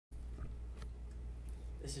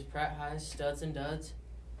This is Pratt High's Studs and Duds.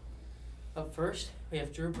 Up first, we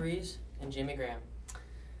have Drew Brees and Jimmy Graham.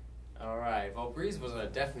 All right. Well, Brees was a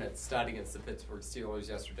definite stud against the Pittsburgh Steelers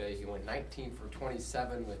yesterday. He went 19 for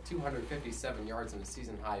 27 with 257 yards and a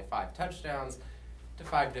season-high 5 touchdowns to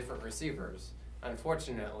 5 different receivers.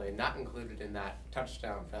 Unfortunately, not included in that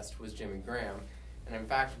touchdown fest was Jimmy Graham. And in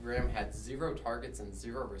fact, Graham had 0 targets and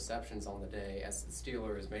 0 receptions on the day as the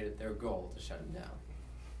Steelers made it their goal to shut him down.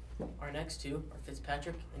 Our next two are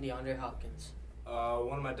Fitzpatrick and DeAndre Hopkins.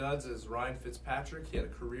 One of my duds is Ryan Fitzpatrick. He had a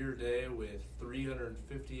career day with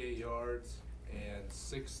 358 yards and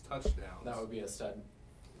 6 touchdowns. That would be a stud.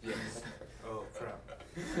 Yes. Oh, crap.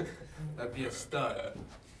 That'd be a stud.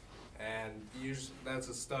 And that's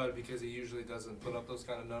a stud because he usually doesn't put up those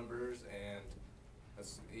kind of numbers, and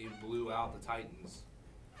he blew out the Titans.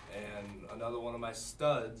 And another one of my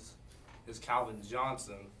studs is Calvin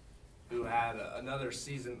Johnson, who had a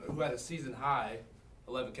season high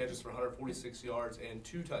 11 catches for 146 yards and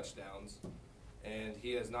 2 touchdowns. And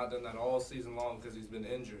he has not done that all season long because he's been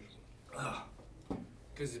injured.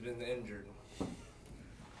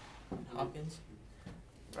 Hopkins?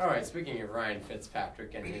 All right, speaking of Ryan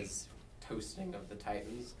Fitzpatrick and his toasting of the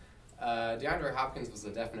Titans, DeAndre Hopkins was a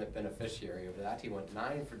definite beneficiary of that. He went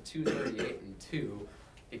 9 for 238 and 2.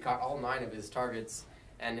 He caught all 9 of his targets,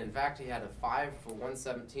 and in fact, he had a 5 for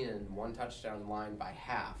 117 and 1 touchdown line by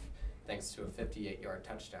half, thanks to a 58-yard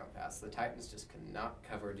touchdown pass. The Titans just could not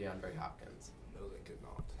cover DeAndre Hopkins. No, they could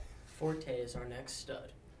not. Forte is our next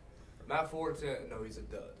stud. Matt Forte, no, he's a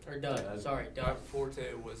dud. Or dud, sorry, dud. Matt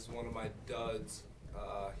Forte was one of my duds.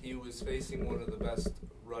 He was facing one of the best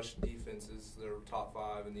rush defenses. They're top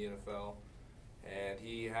 5 in the NFL. And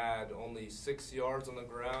he had only 6 yards on the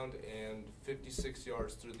ground and 56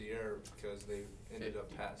 yards through the air because they ended up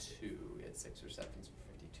passing. He had 6 receptions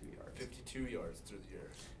for 52 yards. 52 yards through the air.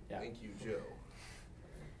 Yeah. Thank you, Joe.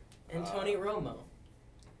 And Tony Romo.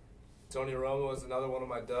 Tony Romo is another one of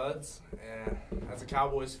my duds. And as a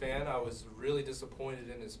Cowboys fan, I was really disappointed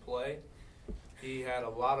in his play. He had a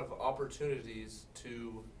lot of opportunities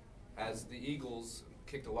as the Eagles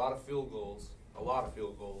kicked a lot of field goals,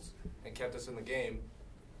 and kept us in the game,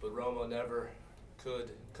 but Romo never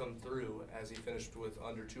could come through as he finished with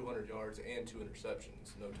under 200 yards and 2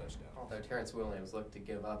 interceptions, no touchdown. Although Terrence Williams looked to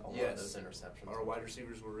give up on one of those interceptions. Our wide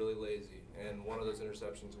receivers were really lazy, and one of those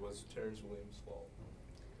interceptions was Terrence Williams' fault.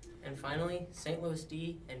 And finally, St. Louis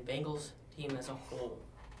D and Bengals team as a whole.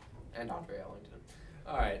 And Andre Ellington.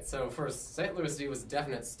 All right, so first, St. Louis D was a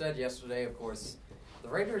definite stud yesterday, of course. The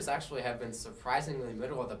Raiders actually have been surprisingly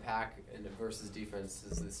middle of the pack in versus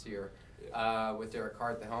defenses this year with Derek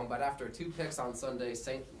Carr at the helm. But after 2 picks on Sunday,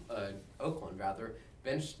 Oakland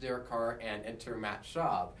benched Derek Carr and entered Matt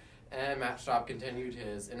Schaub. And Matt Schaub continued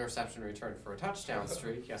his interception return for a touchdown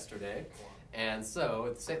streak yesterday. And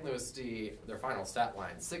so St. Louis D, their final stat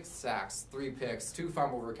line, 6 sacks, 3 picks, 2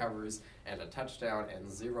 fumble recoveries, and a touchdown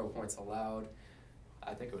and 0 points allowed.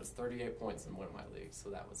 I think it was 38 points in one of my leagues, so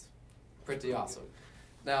that was pretty awesome.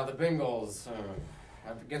 Now, the Bengals,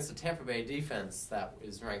 against the Tampa Bay defense that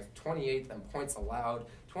is ranked 28th in points allowed,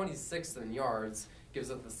 26th in yards,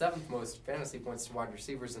 gives up the 7th most fantasy points to wide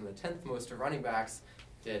receivers and the 10th most to running backs,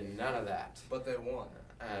 did none of that. But they won.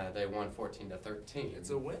 They won 14-13.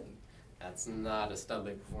 It's a win. That's not a stud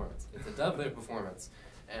league performance. It's a dud league performance.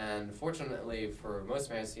 And fortunately for most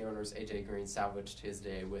fantasy owners, A.J. Green salvaged his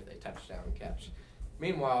day with a touchdown catch.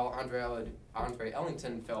 Meanwhile, Andre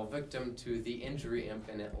Ellington fell victim to the injury imp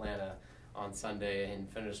in Atlanta on Sunday and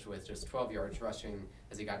finished with just 12 yards rushing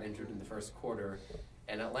as he got injured in the first quarter.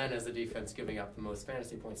 And Atlanta is the defense giving up the most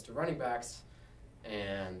fantasy points to running backs,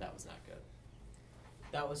 and that was not good.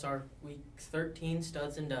 That was our Week 13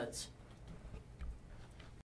 Studs and Duds.